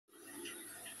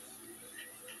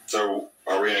So,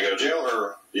 are we going to go to jail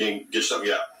or you can get yourself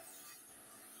out?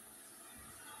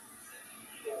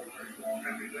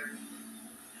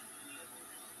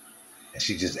 And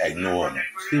she just ignoring him.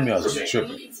 Females are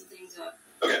tripping.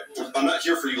 Okay, I'm not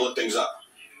here for you to look things up.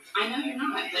 I know you're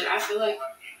not, but I feel like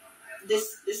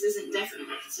this isn't definite.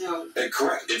 So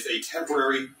correct. It's a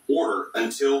temporary order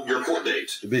until your court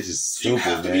date. The bitch is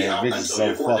stupid, man. The bitch is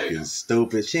so fucking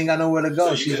stupid. She ain't got nowhere to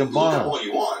go. So she's a bomb. Look at what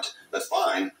you want. That's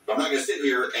fine. But I'm not going to sit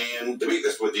here and debate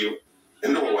this with you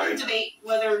in the doorway. Debate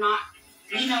whether or not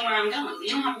you know where I'm going. You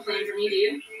don't have a plan for me, do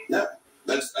you? No.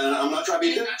 That's. I'm not trying to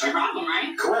be. It's not your problem,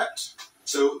 right? Correct.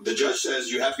 So the judge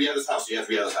says you have to be out of this house. You have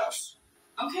to be out of this house.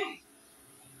 Okay.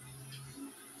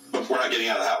 But we're not getting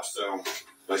out of the house. So,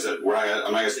 like I said, I'm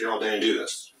not going to sit here all day and do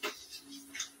this.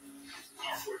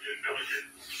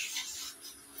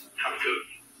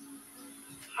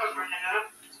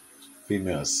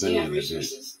 Female silly,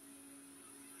 bitch.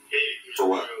 For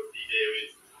what?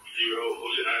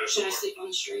 Should I sleep on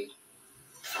the street?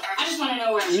 I just want to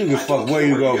know where I'm You can fuck where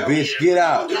you go, bitch. Get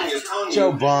out. Get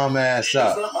your bomb ass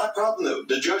That's out. not my problem, though.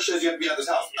 The judge says you have to be out of this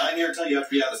house. I'm here to tell you have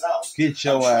to be out of this house. Get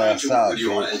your ass out,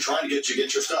 bitch. And trying to get you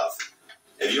get your stuff.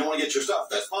 If you don't want to get your stuff,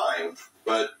 that's fine.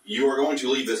 But you are going to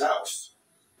leave this house.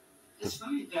 That's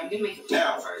fine, but I'm going to make it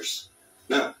now first.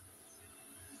 No.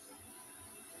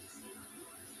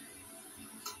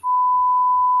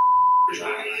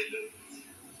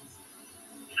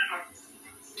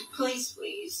 Please,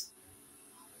 please.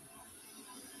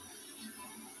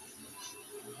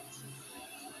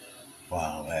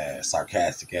 Wow, ass,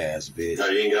 sarcastic ass, bitch. No,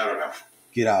 you ain't got it now.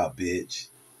 Get out, bitch.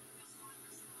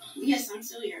 Yes, I'm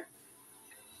still here.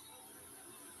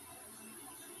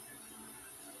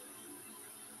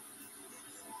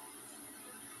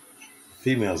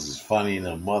 Females is funny in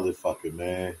a motherfucker,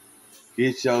 man.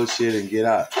 Get your shit and get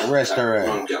out. Arrest her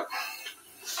ass.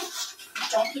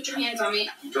 Don't put your hands on me.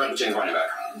 Throw the chains on your back.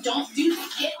 Don't do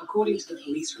that. According to the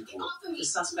police report, the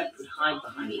suspect would hide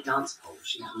behind a dance pole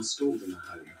she had installed in the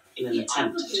home in an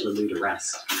attempt to elude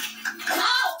arrest.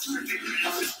 Stop!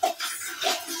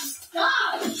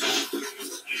 Stop!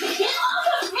 Get off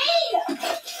of me!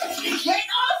 Get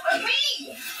off of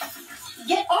me!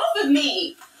 Get off of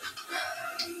me!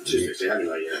 260, I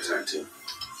know you attacked too.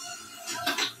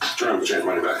 Turn around and change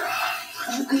money back.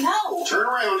 No! Turn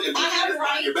around and put I have your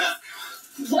hands on your back.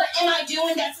 What am I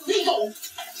doing that's legal?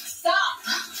 Stop!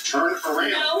 Turn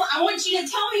around. No, I want you to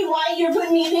tell me why you're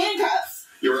putting me in handcuffs.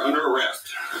 You're under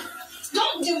arrest.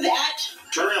 Don't do that.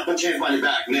 Turn around and put your hands behind your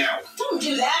back now. Don't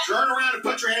do that. Turn around and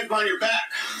put your hands behind your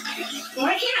back.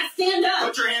 Why can't I stand up?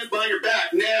 Put your hands behind your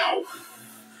back now.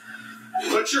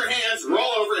 Put your hands, roll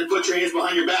over and put your hands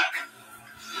behind your back.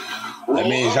 That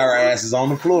means her ass is on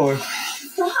the floor.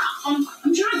 Stop. I'm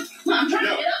trying to get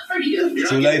up for you.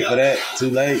 Too late for that. Too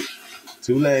late.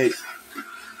 Too late.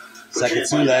 Second,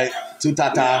 too late. Too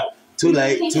ta-ta. Too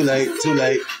late. Too late. Too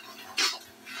late.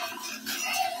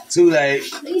 Too late.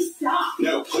 Please stop.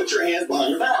 No, put your hands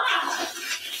behind your back.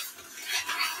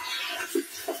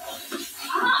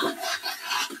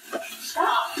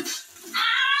 Stop.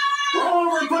 Roll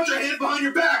over and put your hands behind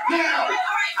your back now. All right.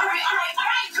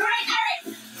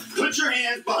 Put your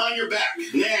hands behind your back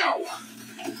now.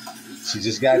 She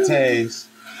just got tased.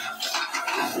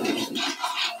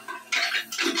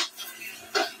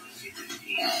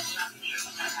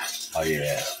 Oh,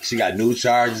 yeah. She got new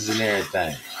charges and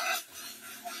everything.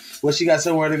 Well, she got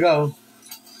somewhere to go.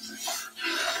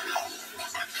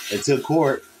 Into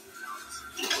court.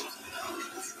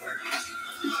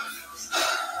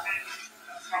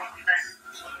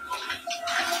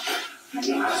 It's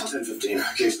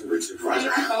 10:15. Case number 2. Can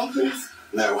you phone, please?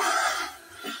 No.